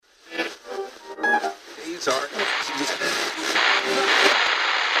No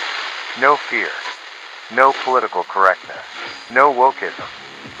fear. No political correctness. No wokeism.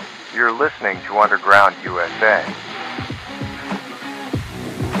 You're listening to Underground USA.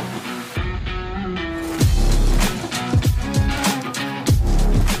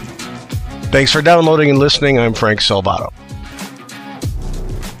 Thanks for downloading and listening. I'm Frank Salvato.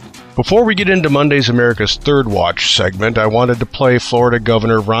 Before we get into Monday's America's Third Watch segment, I wanted to play Florida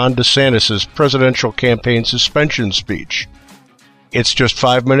Governor Ron DeSantis' presidential campaign suspension speech. It's just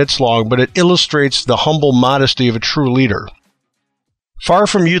 5 minutes long, but it illustrates the humble modesty of a true leader. Far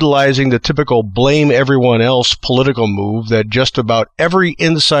from utilizing the typical blame everyone else political move that just about every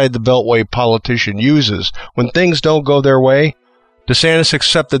inside the Beltway politician uses when things don't go their way, DeSantis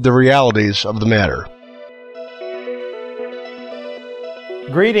accepted the realities of the matter.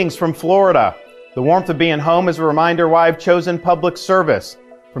 Greetings from Florida. The warmth of being home is a reminder why I've chosen public service.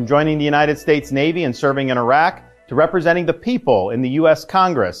 From joining the United States Navy and serving in Iraq, to representing the people in the U.S.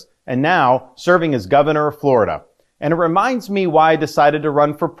 Congress, and now serving as governor of Florida. And it reminds me why I decided to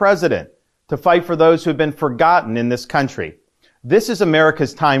run for president, to fight for those who have been forgotten in this country. This is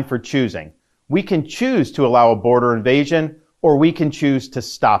America's time for choosing. We can choose to allow a border invasion, or we can choose to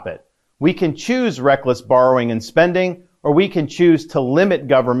stop it. We can choose reckless borrowing and spending, or we can choose to limit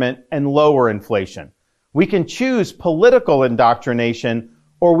government and lower inflation. We can choose political indoctrination,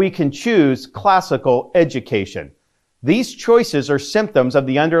 or we can choose classical education. These choices are symptoms of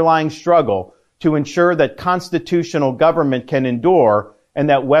the underlying struggle to ensure that constitutional government can endure and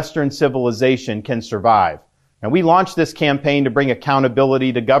that Western civilization can survive. And we launched this campaign to bring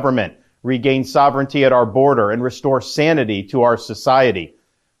accountability to government, regain sovereignty at our border, and restore sanity to our society.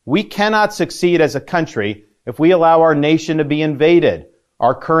 We cannot succeed as a country if we allow our nation to be invaded,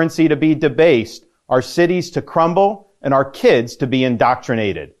 our currency to be debased, our cities to crumble, and our kids to be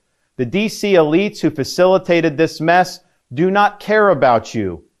indoctrinated. The DC elites who facilitated this mess do not care about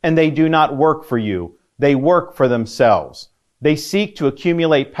you, and they do not work for you. They work for themselves. They seek to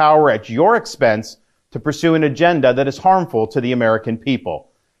accumulate power at your expense to pursue an agenda that is harmful to the American people.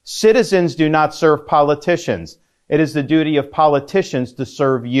 Citizens do not serve politicians. It is the duty of politicians to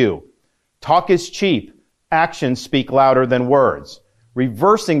serve you. Talk is cheap. Actions speak louder than words.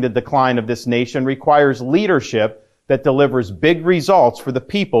 Reversing the decline of this nation requires leadership that delivers big results for the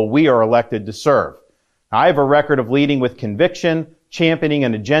people we are elected to serve. I have a record of leading with conviction, championing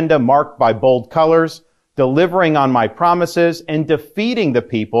an agenda marked by bold colors, delivering on my promises, and defeating the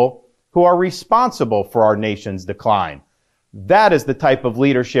people who are responsible for our nation's decline. That is the type of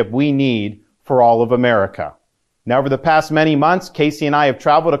leadership we need for all of America. Now, over the past many months, Casey and I have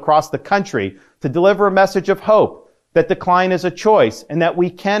traveled across the country to deliver a message of hope, that decline is a choice, and that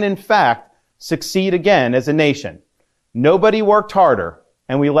we can, in fact, succeed again as a nation. Nobody worked harder,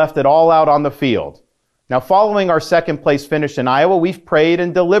 and we left it all out on the field. Now, following our second place finish in Iowa, we've prayed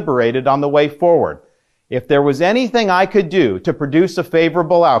and deliberated on the way forward. If there was anything I could do to produce a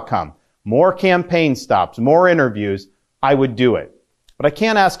favorable outcome, more campaign stops, more interviews, I would do it. But I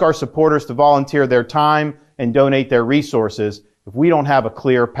can't ask our supporters to volunteer their time and donate their resources if we don't have a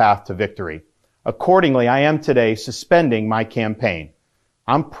clear path to victory. Accordingly, I am today suspending my campaign.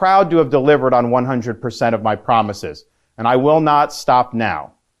 I'm proud to have delivered on 100% of my promises, and I will not stop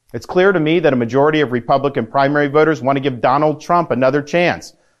now. It's clear to me that a majority of Republican primary voters want to give Donald Trump another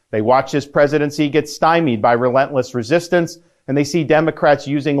chance. They watch his presidency get stymied by relentless resistance, and they see Democrats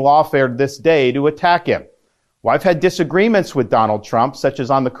using lawfare this day to attack him. Well, I've had disagreements with Donald Trump, such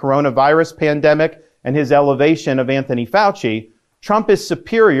as on the coronavirus pandemic and his elevation of Anthony Fauci. Trump is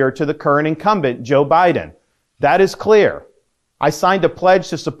superior to the current incumbent, Joe Biden. That is clear. I signed a pledge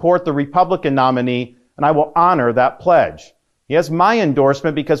to support the Republican nominee, and I will honor that pledge. He has my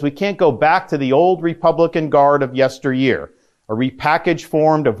endorsement because we can't go back to the old Republican guard of yesteryear, a repackaged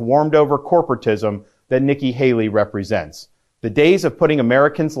form of warmed-over corporatism that Nikki Haley represents. The days of putting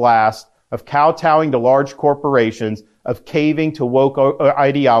Americans last, of kowtowing to large corporations, of caving to woke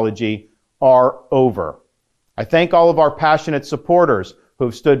ideology are over. I thank all of our passionate supporters who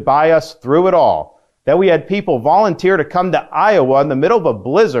have stood by us through it all. That we had people volunteer to come to Iowa in the middle of a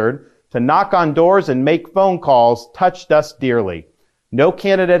blizzard to knock on doors and make phone calls touched us dearly. No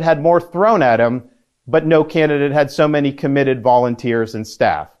candidate had more thrown at him, but no candidate had so many committed volunteers and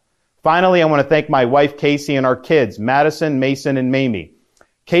staff. Finally, I want to thank my wife, Casey, and our kids, Madison, Mason, and Mamie.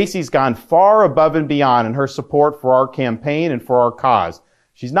 Casey's gone far above and beyond in her support for our campaign and for our cause.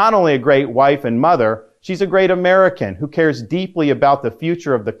 She's not only a great wife and mother, she's a great American who cares deeply about the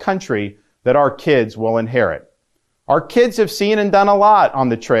future of the country that our kids will inherit. Our kids have seen and done a lot on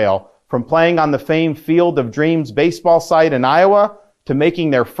the trail, from playing on the famed Field of Dreams baseball site in Iowa to making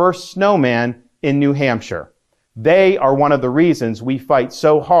their first snowman in New Hampshire. They are one of the reasons we fight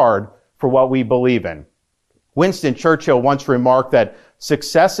so hard for what we believe in. Winston Churchill once remarked that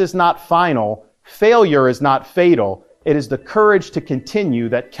success is not final, failure is not fatal, it is the courage to continue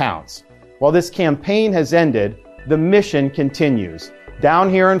that counts. While this campaign has ended, the mission continues. Down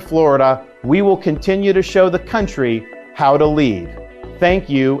here in Florida, we will continue to show the country how to lead. Thank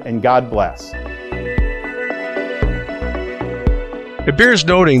you, and God bless. It bears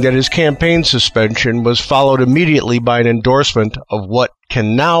noting that his campaign suspension was followed immediately by an endorsement of what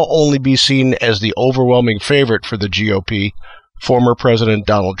can now only be seen as the overwhelming favorite for the GOP, former President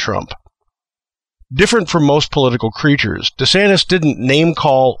Donald Trump. Different from most political creatures, DeSantis didn't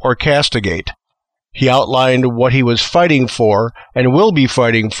name-call or castigate. He outlined what he was fighting for and will be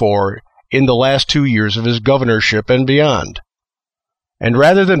fighting for in the last 2 years of his governorship and beyond. And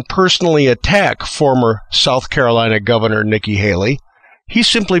rather than personally attack former South Carolina Governor Nikki Haley, he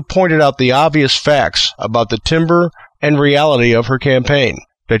simply pointed out the obvious facts about the timber and reality of her campaign,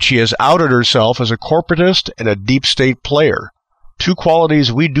 that she has outed herself as a corporatist and a deep state player, two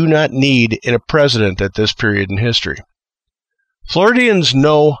qualities we do not need in a president at this period in history. Floridians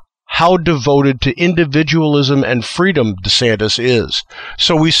know how devoted to individualism and freedom DeSantis is,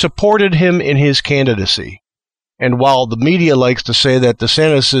 so we supported him in his candidacy. And while the media likes to say that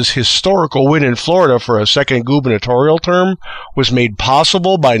DeSantis' historical win in Florida for a second gubernatorial term was made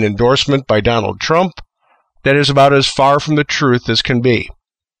possible by an endorsement by Donald Trump, that is about as far from the truth as can be.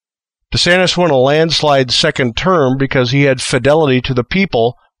 DeSantis won a landslide second term because he had fidelity to the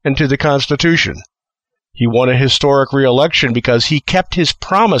people and to the Constitution. He won a historic re-election because he kept his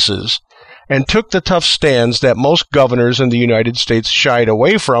promises and took the tough stands that most governors in the United States shied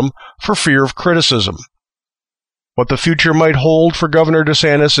away from for fear of criticism. What the future might hold for Governor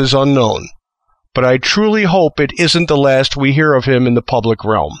DeSantis is unknown, but I truly hope it isn't the last we hear of him in the public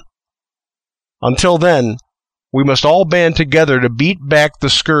realm. Until then, we must all band together to beat back the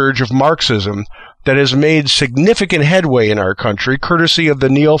scourge of Marxism that has made significant headway in our country, courtesy of the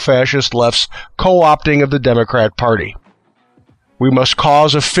neo-fascist left's co-opting of the Democrat Party. We must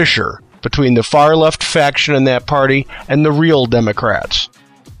cause a fissure between the far-left faction in that party and the real Democrats.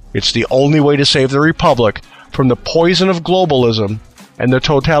 It's the only way to save the Republic from the poison of globalism and the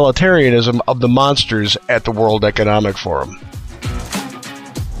totalitarianism of the monsters at the World Economic Forum.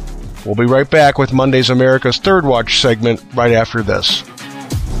 We'll be right back with Monday's America's Third Watch segment right after this.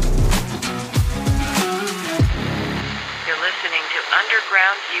 You're listening to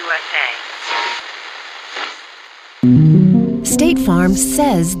Underground USA. State Farm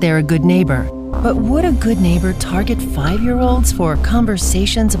says they're a good neighbor. But would a good neighbor target 5-year-olds for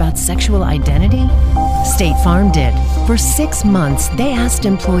conversations about sexual identity? State Farm did. For 6 months, they asked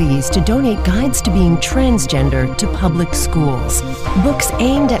employees to donate guides to being transgender to public schools. Books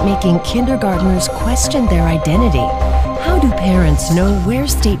aimed at making kindergartners question their identity. How do parents know where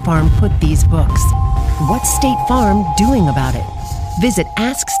State Farm put these books? What's State Farm doing about it? Visit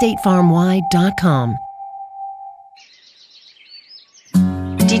AskStateFarmWhy.com.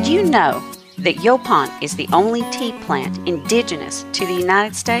 Did you know that Yopon is the only tea plant indigenous to the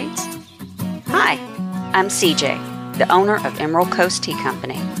United States? Hi, I'm CJ, the owner of Emerald Coast Tea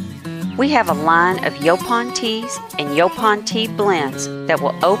Company. We have a line of Yopon teas and Yopon tea blends that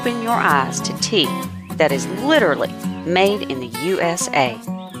will open your eyes to tea that is literally made in the USA.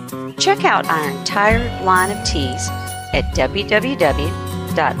 Check out our entire line of teas at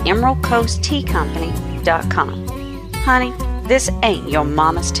www.emeraldcoastteacompany.com. Honey, this ain't your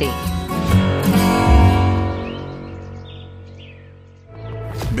mama's tea.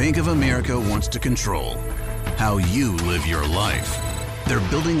 Bank of America wants to control how you live your life. They're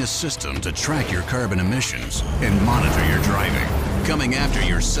building a system to track your carbon emissions and monitor your driving, coming after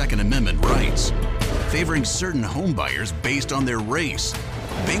your Second Amendment rights, favoring certain home buyers based on their race.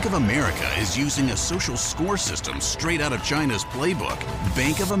 Bank of America is using a social score system straight out of China's playbook.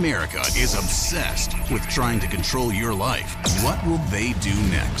 Bank of America is obsessed with trying to control your life. What will they do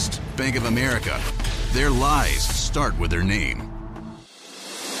next? Bank of America. Their lies start with their name.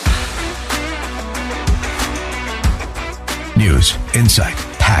 News, insight,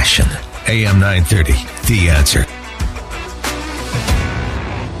 passion. AM 930, The Answer.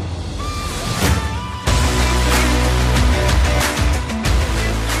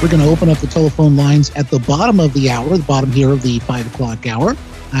 We're going to open up the telephone lines at the bottom of the hour, the bottom here of the 5 o'clock hour,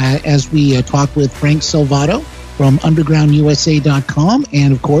 as we talk with Frank Salvato from undergroundusa.com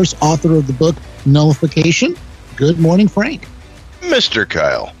and, of course, author of the book Nullification. Good morning, Frank. Mr.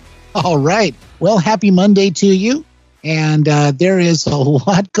 Kyle. All right. Well, happy Monday to you. And there is a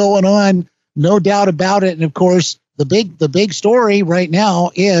lot going on, no doubt about it. And, of course, the big story right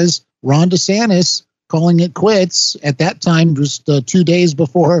now is Ron DeSantis calling it quits at that time, just 2 days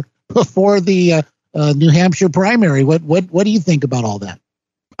before the New Hampshire primary. What do you think about all that?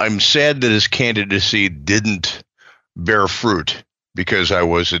 I'm sad that his candidacy didn't bear fruit because I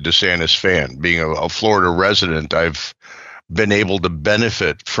was a DeSantis fan. Being a Florida resident, I've been able to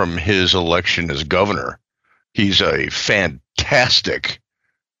benefit from his election as governor. He's a fantastic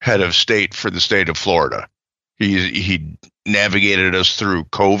head of state for the state of Florida. He navigated us through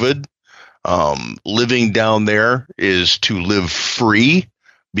COVID. Living down there is to live free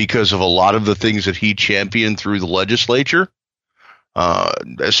because of a lot of the things that he championed through the legislature,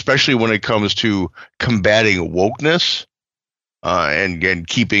 especially when it comes to combating wokeness and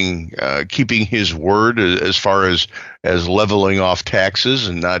keeping his word as far as leveling off taxes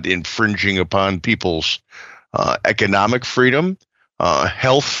and not infringing upon people's economic freedom.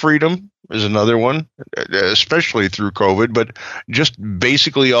 Health freedom is another one, especially through COVID, but just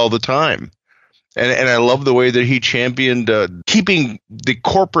basically all the time. And I love the way that he championed keeping the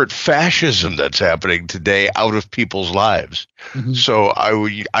corporate fascism that's happening today out of people's lives. Mm-hmm. So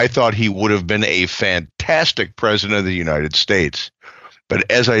I thought he would have been a fantastic president of the United States. But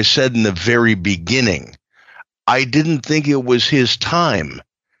as I said in the very beginning, I didn't think it was his time.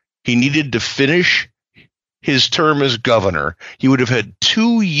 He needed to finish his term as governor. He would have had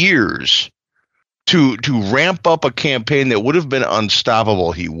 2 years to ramp up a campaign that would have been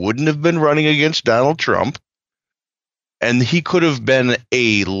unstoppable. He wouldn't have been running against Donald Trump, and he could have been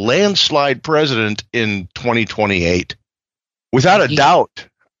a landslide president in 2028, without a doubt.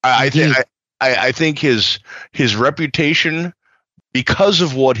 I think his reputation, because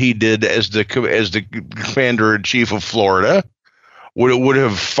of what he did as the commander in chief of Florida, would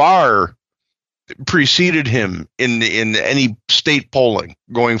have far preceded him in any state polling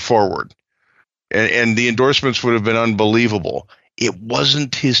going forward. And the endorsements would have been unbelievable. It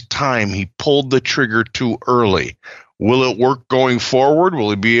wasn't his time. He pulled the trigger too early. Will it work going forward? Will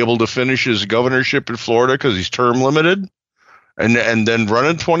he be able to finish his governorship in Florida because he's term limited and then run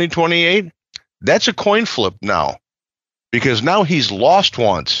in 2028? That's a coin flip now, because now he's lost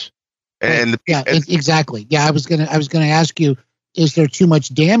once. Exactly. Yeah, I was gonna ask you, is there too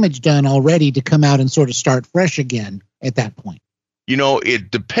much damage done already to come out and sort of start fresh again at that point? You know,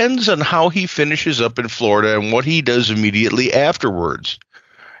 it depends on how he finishes up in Florida and what he does immediately afterwards.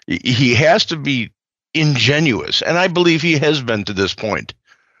 He has to be ingenuous, and I believe he has been to this point.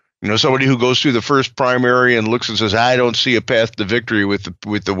 You know, somebody who goes through the first primary and looks and says, I don't see a path to victory with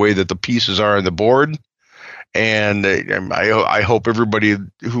the way that the pieces are on the board. And I hope everybody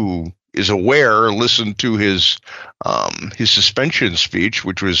who is aware listened to his suspension speech,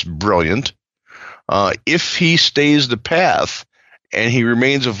 which was brilliant. If he stays the path, and he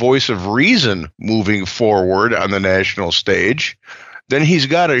remains a voice of reason moving forward on the national stage, then he's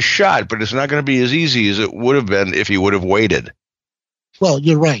got a shot, but it's not going to be as easy as it would have been if he would have waited. Well,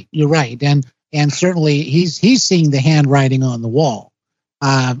 you're right. And certainly he's seeing the handwriting on the wall.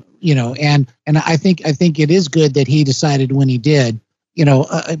 And I think it is good that he decided when he did,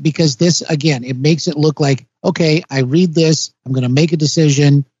 because this, again, it makes it look like, okay, I read this, I'm going to make a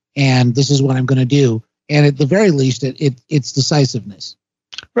decision, and this is what I'm going to do. And at the very least, it's decisiveness.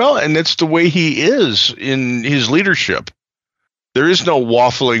 Well, and that's the way he is in his leadership. There is no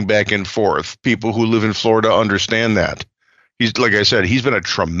waffling back and forth. People who live in Florida understand that. He's, like I said, he's been a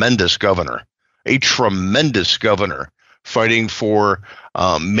tremendous governor, fighting for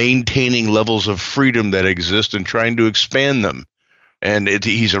maintaining levels of freedom that exist and trying to expand them. And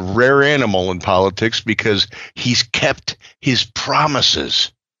he's a rare animal in politics because he's kept his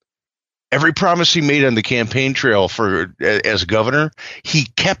promises. Every promise he made on the campaign trail as governor, he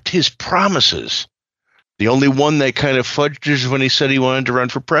kept his promises. The only one that kind of fudged is when he said he wanted to run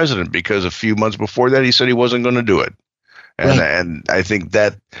for president, because a few months before that he said he wasn't going to do it. And I think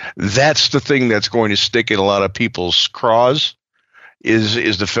that's the thing that's going to stick in a lot of people's craws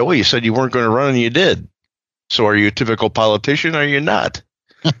is the fact, well, you said you weren't going to run and you did. So are you a typical politician or are you not?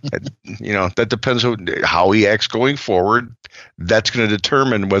 That depends on how he acts going forward. That's going to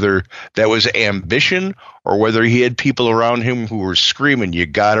determine whether that was ambition or whether he had people around him who were screaming, you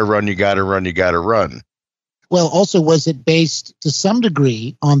got to run, you got to run, you got to run. Well, also, was it based to some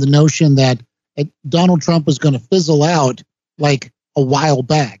degree on the notion that Donald Trump was going to fizzle out like a while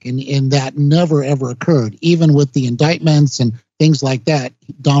back, and that never, ever occurred? Even with the indictments and things like that,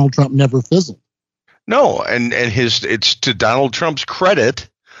 Donald Trump never fizzled. No, and it's to Donald Trump's credit.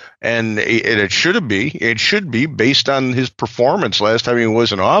 And it should be based on his performance last time he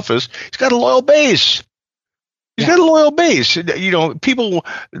was in office. He's got a loyal base. He's got a loyal base. You know, people,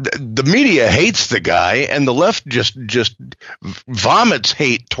 the media hates the guy, and the left just vomits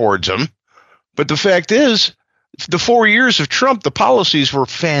hate towards him. But the fact is, the 4 years of Trump, the policies were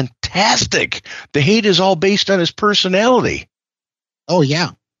fantastic. The hate is all based on his personality. Oh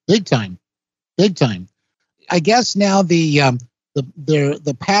yeah, big time. I guess now the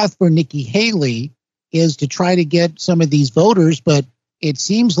path for Nikki Haley is to try to get some of these voters, but it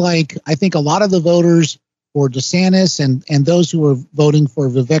seems like I think a lot of the voters for DeSantis and those who are voting for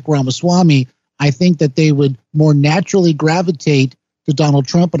Vivek Ramaswamy, I think that they would more naturally gravitate to Donald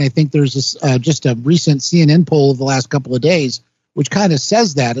Trump. And I think there's this, just a recent CNN poll of the last couple of days, which kind of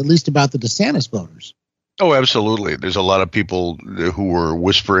says that, at least about the DeSantis voters. Oh, absolutely. There's a lot of people who were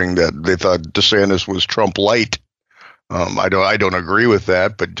whispering that they thought DeSantis was Trump light. I don't agree with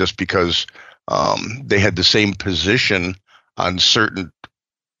that, but just because they had the same position on certain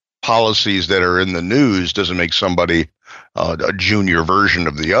policies that are in the news doesn't make somebody a junior version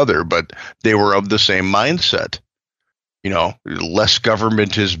of the other, but they were of the same mindset. You know, less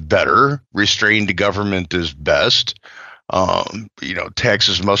government is better. Restrained government is best. You know,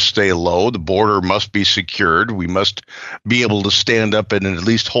 taxes must stay low. The border must be secured. We must be able to stand up and at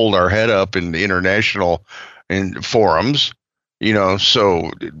least hold our head up in the international forums. You know, so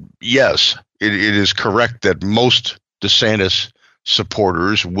yes, it is correct that most DeSantis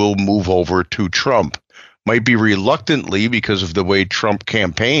supporters will move over to Trump. Might be reluctantly because of the way Trump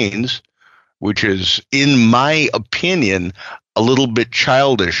campaigns, which is, in my opinion, a little bit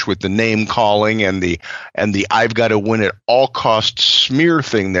childish with the name calling and the I've got to win at all costs smear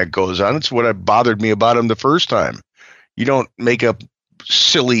thing that goes on. It's what bothered me about him the first time. You don't make up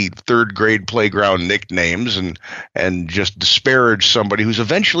silly third grade playground nicknames and just disparage somebody who's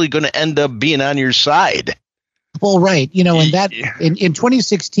eventually going to end up being on your side. Well, right. You know, in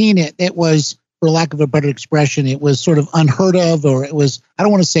 2016, it was, for lack of a better expression, it was sort of unheard of, or it was, I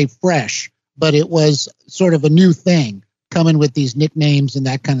don't want to say fresh, but it was sort of a new thing coming with these nicknames and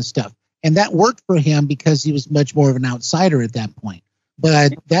that kind of stuff. And that worked for him because he was much more of an outsider at that point.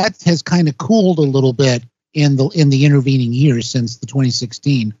 But that has kind of cooled a little bit in the intervening years since the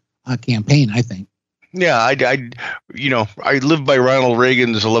 2016 campaign, I think. Yeah, I live by Ronald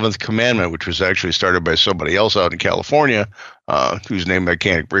Reagan's 11th commandment, which was actually started by somebody else out in California, whose name I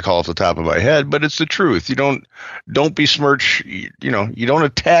can't recall off the top of my head, but it's the truth. You don't besmirch, you don't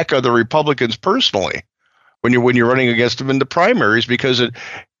attack other Republicans personally when you're running against them in the primaries, because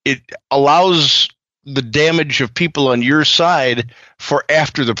it allows the damage of people on your side for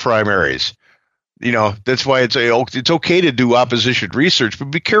after the primaries. You know, that's why it's okay to do opposition research, but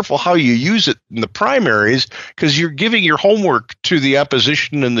be careful how you use it in the primaries, because you're giving your homework to the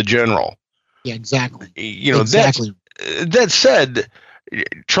opposition and the general. Yeah, exactly. You know, exactly. That said,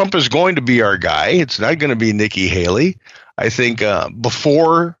 Trump is going to be our guy. It's not going to be Nikki Haley. I think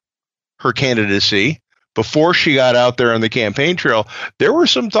before her candidacy, before she got out there on the campaign trail, there were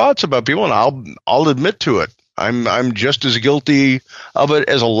some thoughts about people, and I'll admit to it. I'm just as guilty of it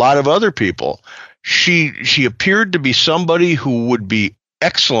as a lot of other people. She appeared to be somebody who would be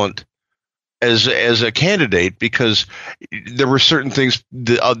excellent as a candidate, because there were certain things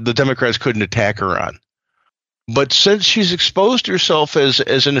the Democrats couldn't attack her on. But since she's exposed herself as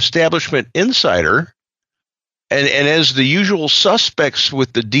an establishment insider, and as the usual suspects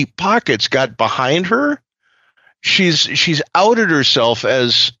with the deep pockets got behind her, she's outed herself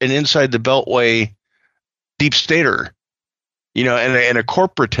as an inside the Beltway deep stater, you know, and a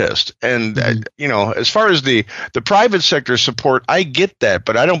corporatist. And, you know, as far as the private sector support, I get that,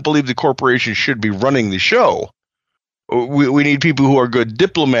 but I don't believe the corporation should be running the show. We need people who are good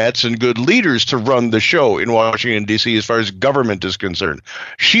diplomats and good leaders to run the show in Washington, D.C., as far as government is concerned.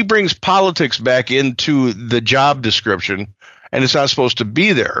 She brings politics back into the job description, and it's not supposed to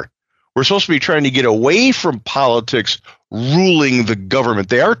be there. We're supposed to be trying to get away from politics ruling the government.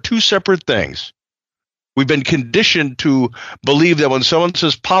 They are two separate things. We've been conditioned to believe that when someone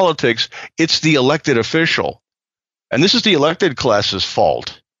says politics, it's the elected official. And this is the elected class's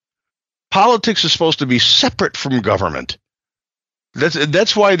fault. Politics is supposed to be separate from government.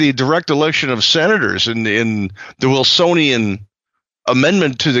 That's why the direct election of senators in the Wilsonian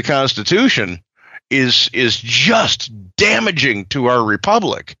amendment to the Constitution is just damaging to our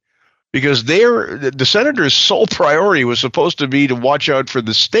republic. Because the senators' sole priority was supposed to be to watch out for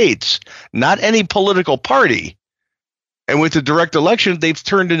the states, not any political party. And with the direct election, they've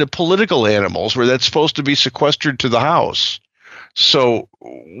turned into political animals where that's supposed to be sequestered to the House. So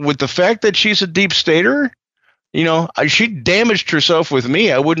with the fact that she's a deep stater, you know, she damaged herself with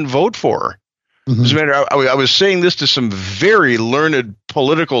me. I wouldn't vote for her. Mm-hmm. As a matter, I was saying this to some very learned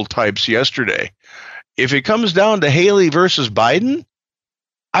political types yesterday. if it comes down to Haley versus Biden,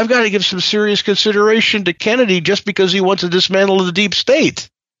 I've got to give some serious consideration to Kennedy just because he wants to dismantle the deep state.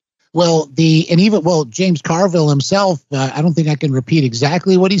 Well, James Carville himself, I don't think I can repeat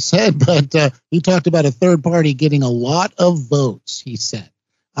exactly what he said, but he talked about a third party getting a lot of votes, he said.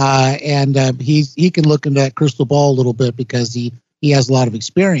 He can look into that crystal ball a little bit because he has a lot of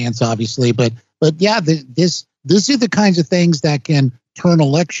experience, obviously. But yeah, this are the kinds of things that can turn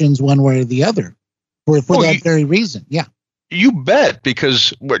elections one way or the other for that very reason. Yeah. You bet,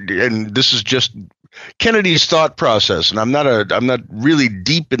 because and this is just Kennedy's thought process, and I'm not really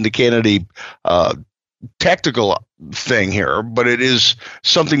deep into Kennedy tactical thing here, but it is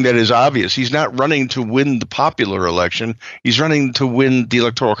something that is obvious. He's not running to win the popular election. He's running to win the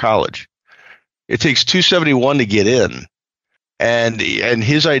Electoral College. It takes 271 to get in, and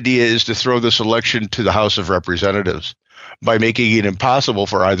his idea is to throw this election to the House of Representatives by making it impossible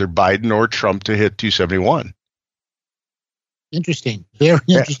for either Biden or Trump to hit 271. Interesting. Very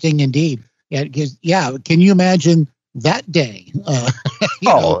interesting indeed. Yeah, because, can you imagine that day?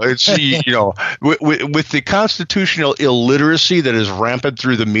 It's, with the constitutional illiteracy that is rampant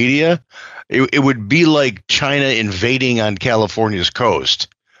through the media, it would be like China invading on California's coast.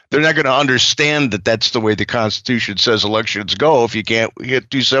 They're not going to understand that that's the way the Constitution says elections go if you can't hit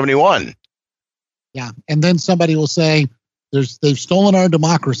 271. Yeah, and then somebody will say, they've stolen our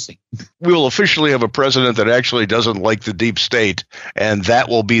democracy. We will officially have a president that actually doesn't like the deep state, and that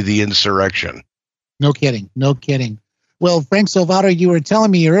will be the insurrection. No kidding. Well, Frank Salvato, you were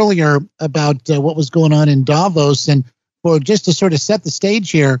telling me earlier about what was going on in Davos, and for just to sort of set the stage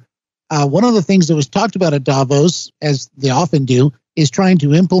here, one of the things that was talked about at Davos, as they often do, is trying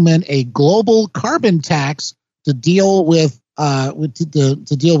to implement a global carbon tax to deal with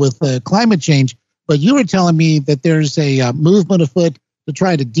climate change. But you were telling me that there's a movement afoot to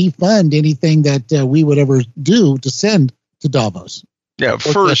try to defund anything that we would ever do to send to Davos. Yeah,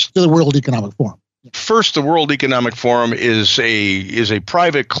 first to the World Economic Forum. First, the World Economic Forum is a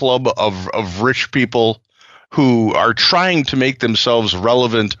private club of rich people who are trying to make themselves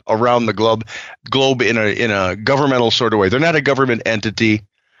relevant around the globe in a governmental sort of way. They're not a government entity.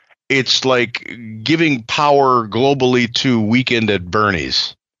 It's like giving power globally to Weekend at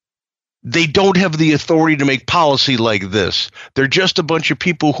Bernie's. They don't have the authority to make policy like this. They're just a bunch of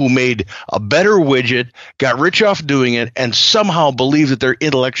people who made a better widget, got rich off doing it, and somehow believe that they're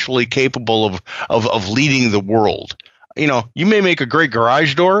intellectually capable of leading the world. You may make a great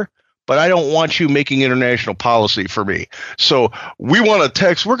garage door, but I don't want you making international policy for me. So we want a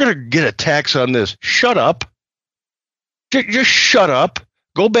tax. We're going to get a tax on this. Shut up. Just shut up.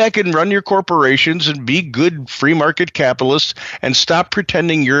 Go back and run your corporations and be good free market capitalists and stop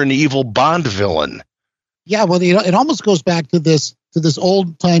pretending you're an evil Bond villain. Yeah, well, it almost goes back to this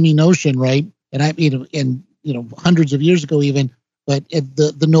old timey notion, right? And hundreds of years ago even, but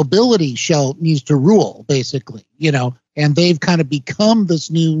the nobility needs to rule, basically, and they've kind of become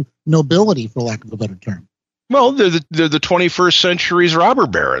this new nobility, for lack of a better term. Well, they're the 21st century's robber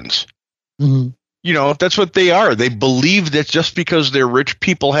barons. Mm-hmm. That's what they are. They believe that just because they're rich,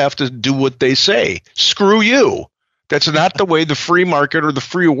 people have to do what they say. Screw you. That's not the way the free market or the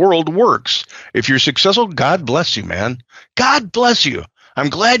free world works. If you're successful, God bless you, man. God bless you. I'm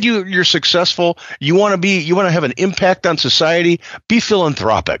glad you're successful. You want to have an impact on society. Be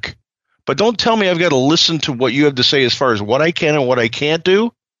philanthropic. But don't tell me I've got to listen to what you have to say as far as what I can and what I can't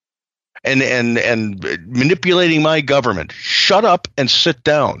do. And manipulating my government. Shut up and sit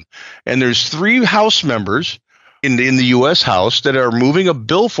down. And there's 3 House members in the U.S. House that are moving a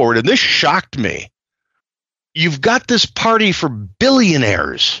bill forward, and this shocked me. You've got this party for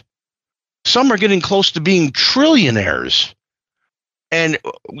billionaires. Some are getting close to being trillionaires. And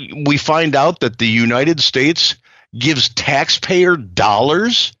we find out that the United States gives taxpayer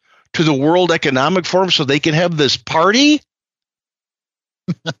dollars to the World Economic Forum so they can have this party.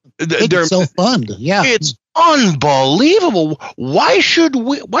 They're self-fund. Yeah, it's unbelievable. Why should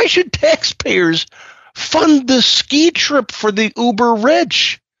taxpayers fund the ski trip for the uber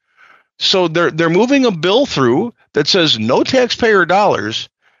rich? So they're moving a bill through that says no taxpayer dollars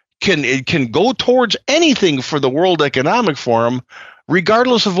can go towards anything for the World Economic Forum,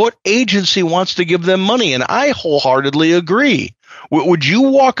 regardless of what agency wants to give them money. And I wholeheartedly agree. Would you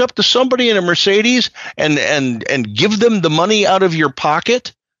walk up to somebody in a Mercedes and give them the money out of your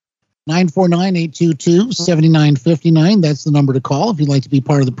pocket? 949-822-7959. That's the number to call if you'd like to be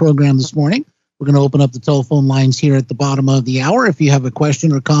part of the program this morning. We're going to open up the telephone lines here at the bottom of the hour. If you have a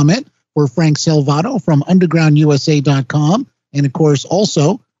question or comment for Frank Salvato from undergroundusa.com, and of course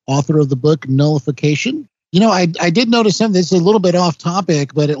also author of the book Nullification. I did notice something that's a little bit off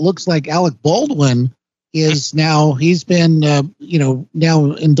topic, but it looks like Alec Baldwin is now he's been,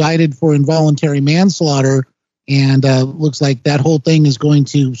 now indicted for involuntary manslaughter, and looks like that whole thing is going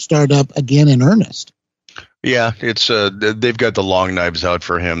to start up again in earnest. Yeah, it's they've got the long knives out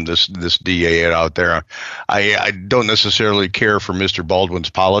for him. This DA out there. I don't necessarily care for Mr.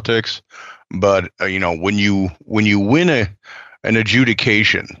 Baldwin's politics, but when you win an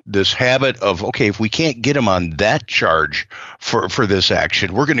adjudication, this habit of, okay, if we can't get him on that charge for this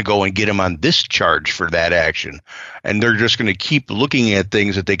action, we're going to go and get him on this charge for that action, and they're just going to keep looking at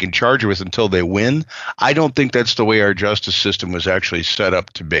things that they can charge with until they win. I don't think that's the way our justice system was actually set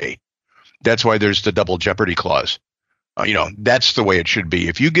up to be. That's why there's the double jeopardy clause. That's the way it should be.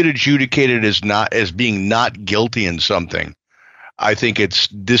 If you get adjudicated as being not guilty in something, I think it's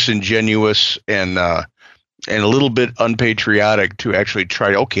disingenuous and a little bit unpatriotic to actually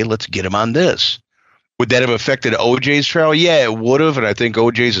try. Okay, let's get him on this. Would that have affected OJ's trial? Yeah, it would have. And I think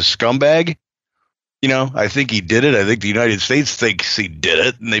OJ's a scumbag. I think he did it. I think the United States thinks he did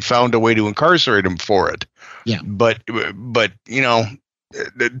it, and they found a way to incarcerate him for it. Yeah. But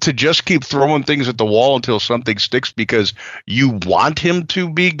to just keep throwing things at the wall until something sticks because you want him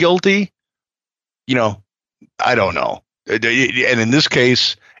to be guilty, I don't know. And in this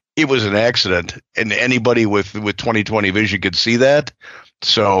case, it was an accident, and anybody with 20/20 vision could see that.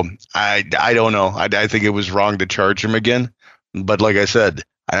 So I don't know. I think it was wrong to charge him again. But like I said,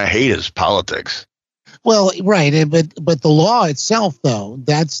 I hate his politics. Well, right, but the law itself, though,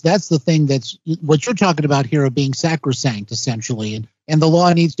 that's the thing. That's what you're talking about here of being sacrosanct, essentially, and the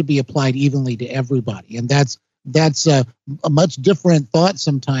law needs to be applied evenly to everybody, and that's a much different thought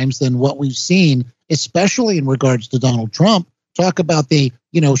sometimes than what we've seen, especially in regards to Donald Trump. Talk about the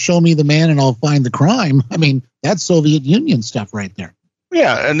show me the man and I'll find the crime. I mean, that's Soviet Union stuff right there.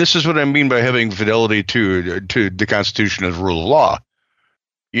 Yeah, and this is what I mean by having fidelity to the Constitution as rule of law.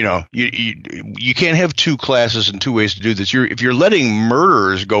 You can't have two classes and two ways to do this. If you're letting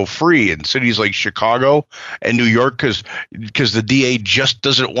murderers go free in cities like Chicago and New York because the DA just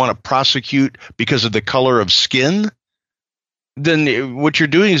doesn't want to prosecute because of the color of skin, then what you're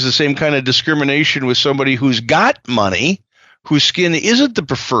doing is the same kind of discrimination with somebody who's got money, whose skin isn't the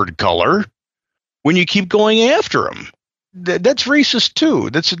preferred color, when you keep going after them. That's racist too.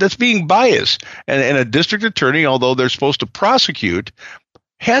 That's being biased. And a district attorney, although they're supposed to prosecute,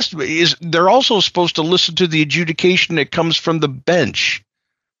 they're also supposed to listen to the adjudication that comes from the bench.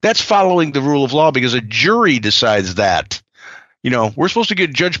 That's following the rule of law because a jury decides that. We're supposed to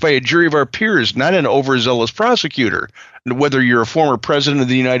get judged by a jury of our peers, not an overzealous prosecutor, whether you're a former president of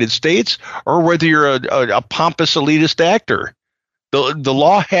the United States or whether you're a pompous elitist actor. The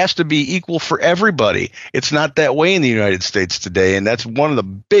law has to be equal for everybody. It's not that way in the United States today, and that's one of the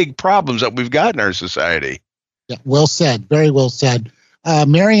big problems that we've got in our society. Yeah, well said. Very well said.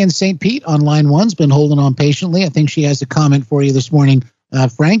 Mary in St. Pete on line one's been holding on patiently. I think she has a comment for you this morning.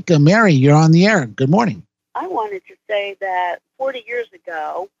 Frank, Mary, you're on the air. Good morning. I wanted to say that 40 years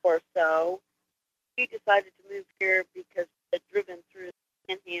ago or so, he decided to move here because he had driven through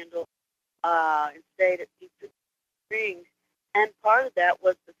the Panhandle and stayed at Deep Springs, and part of that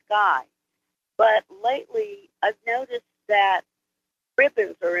was the sky. But lately, I've noticed that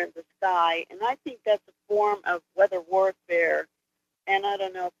ribbons are in the sky, and I think that's a form of weather warfare. And I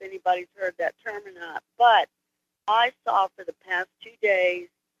don't know if anybody's heard that term or not, but I saw for the past 2 days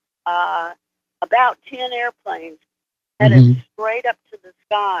about 10 airplanes headed straight up to the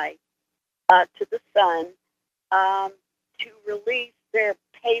sky, to the sun, to release their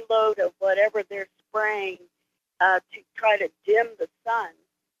payload of whatever they're spraying to try to dim the sun.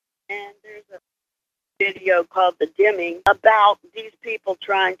 And there's a video called The Dimming about these people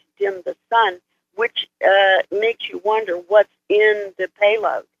trying to dim the sun, which makes you wonder what's in the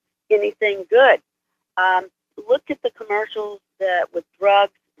payload. Anything good? Look at the commercials that with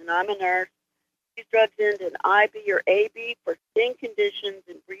drugs, and I'm a nurse, these drugs end in IB or AB for skin conditions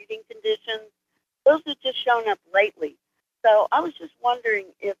and breathing conditions. Those have just shown up lately. So I was just wondering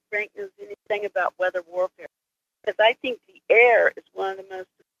if Frank knows anything about weather warfare, because I think the air is one of the most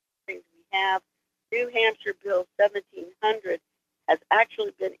things we have. New Hampshire Bill 1700 has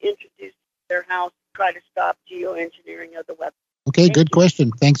actually been introduced to their House to try to stop geoengineering of the weather. Okay, good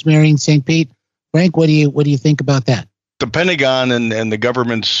question. Thanks, Mary in St. Pete. Frank, what do you think about that? The Pentagon and the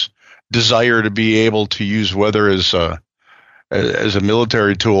government's desire to be able to use weather as a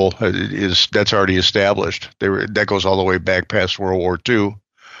military tool that's already established. That goes all the way back past World War II.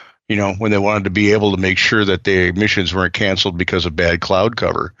 When they wanted to be able to make sure that the missions weren't canceled because of bad cloud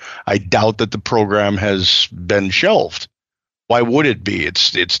cover. I doubt that the program has been shelved. Why would it be?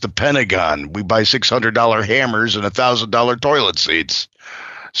 It's the Pentagon. We buy $600 hammers and $1,000 toilet seats.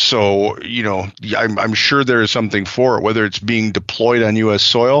 So, I'm sure there is something for it. Whether it's being deployed on U.S.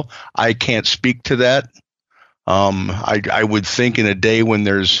 soil, I can't speak to that. I would think in a day when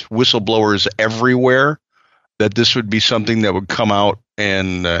there's whistleblowers everywhere that this would be something that would come out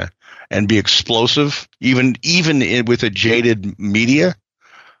and be explosive, even with a jaded media.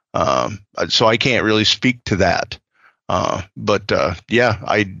 So I can't really speak to that. But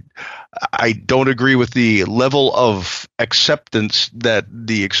I don't agree with the level of acceptance that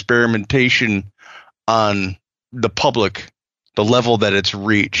the experimentation on the public, the level that it's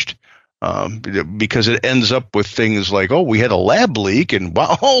reached. Because it ends up with things like, we had a lab leak, and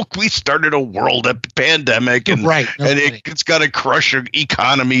wow, we started a world pandemic, and right, it's got to crush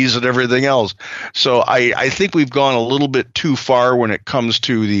economies and everything else. So I think we've gone a little bit too far when it comes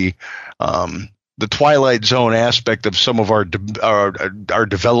to the Twilight Zone aspect of some of our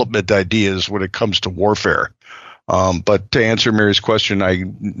development ideas when it comes to warfare. But to answer Mary's question, I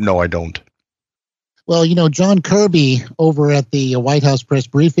don't. Well, John Kirby over at the White House press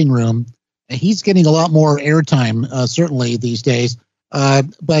briefing room, he's getting a lot more airtime, certainly these days.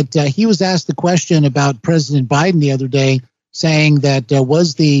 But he was asked the question about President Biden the other day, saying that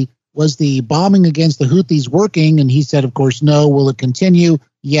was the bombing against the Houthis working? And he said, of course, no. Will it continue?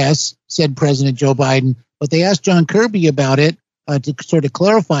 Yes, said President Joe Biden. But they asked John Kirby about it to sort of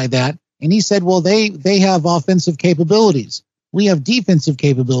clarify that. And he said, well, they have offensive capabilities. We have defensive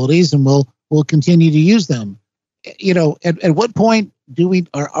capabilities, and we'll continue to use them. At what point do we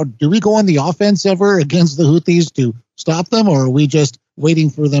go on the offense ever against the Houthis to stop them, or are we just waiting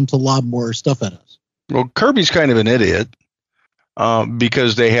for them to lob more stuff at us? Well, Kirby's kind of an idiot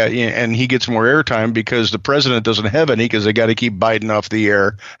because they have, and he gets more airtime because the president doesn't have any because they got to keep Biden off the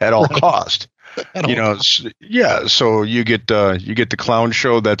air at all cost. So you get the clown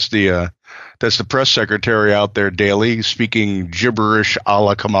show. That's the press secretary out there daily speaking gibberish a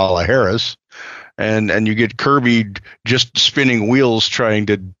la Kamala Harris. And you get Kirby just spinning wheels trying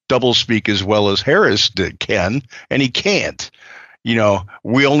to double speak as well as Harris can, and he can't.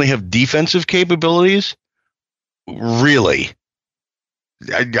 We only have defensive capabilities? Really?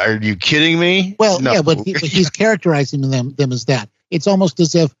 Are you kidding me? Well, no. Yeah, but he's characterizing them as that. It's almost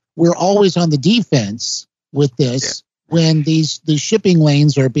as if we're always on the defense with this when these shipping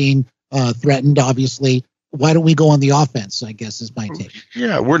lanes are being threatened, obviously. Why don't we go on the offense, I guess, is my take.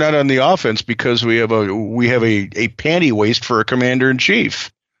 Yeah, we're not on the offense because we have a panty waist for a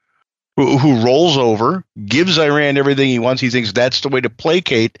commander-in-chief who rolls over, gives Iran everything he wants. He thinks that's the way to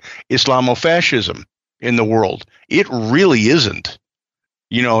placate Islamofascism in the world. It really isn't.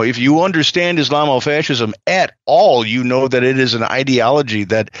 If you understand Islamofascism at all, you know that it is an ideology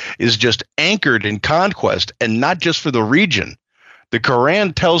that is just anchored in conquest and not just for the region. The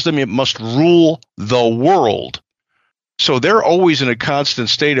Quran tells them it must rule the world. So they're always in a constant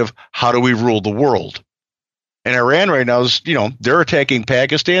state of how do we rule the world? And Iran right now is, they're attacking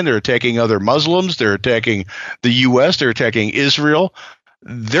Pakistan. They're attacking other Muslims. They're attacking the U.S. They're attacking Israel.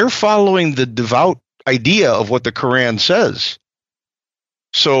 They're following the devout idea of what the Quran says.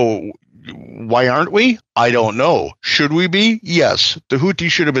 So why aren't we? I don't know. Should we be? Yes. The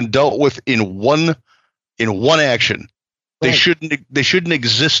Houthis should have been dealt with in one action. They shouldn't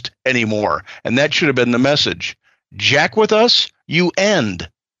exist anymore, and that should have been the message. Jack with us, you end.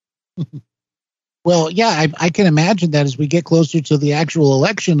 Well, yeah, I can imagine that as we get closer to the actual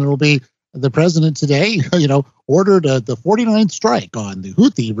election, it'll be the president today, ordered the 49th strike on the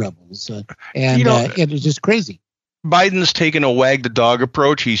Houthi rebels, and it was just crazy. Biden's taken a wag the dog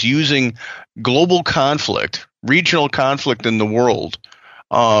approach. He's using global conflict, regional conflict in the world.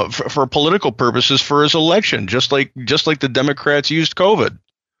 For political purposes for his election, just like the Democrats used COVID.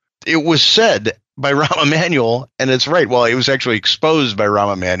 It was said by Rahm Emanuel, and it's right. Well, it was actually exposed by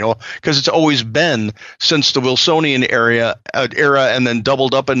Rahm Emanuel because it's always been since the Wilsonian era and then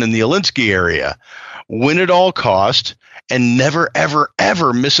doubled up in the Alinsky area. Win at all cost and never, ever,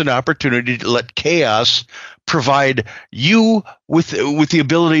 ever miss an opportunity to let chaos provide you with the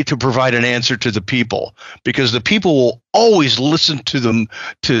ability to provide an answer to the people, because the people will always listen to them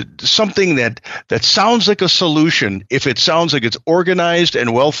to something that sounds like a solution if it sounds like it's organized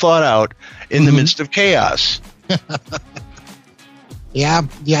and well thought out in the midst of chaos. Yeah,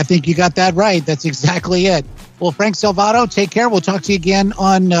 I think you got that right. That's exactly it. Well, Frank Salvato, take care. We'll talk to you again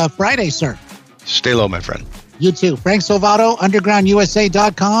on Friday, sir. Stay low, my friend. You too. Frank Salvato,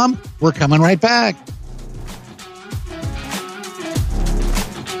 undergroundusa.com. We're coming right back.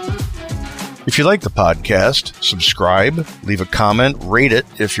 If you like the podcast, subscribe, leave a comment, rate it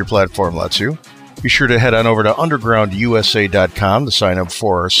if your platform lets you. Be sure to head on over to undergroundusa.com to sign up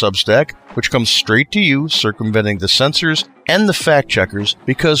for our Substack, which comes straight to you, circumventing the censors and the fact checkers,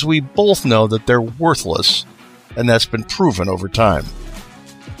 because we both know that they're worthless, and that's been proven over time.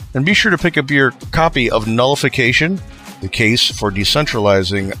 And be sure to pick up your copy of Nullification, The Case for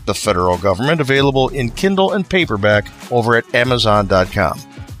Decentralizing the Federal Government, available in Kindle and paperback over at Amazon.com.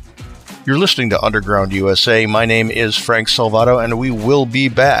 You're listening to Underground USA. My name is Frank Salvato, and we will be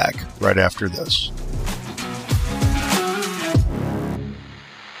back right after this.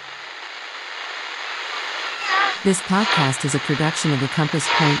 This podcast is a production of the Compass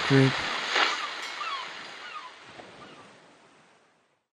Point Group.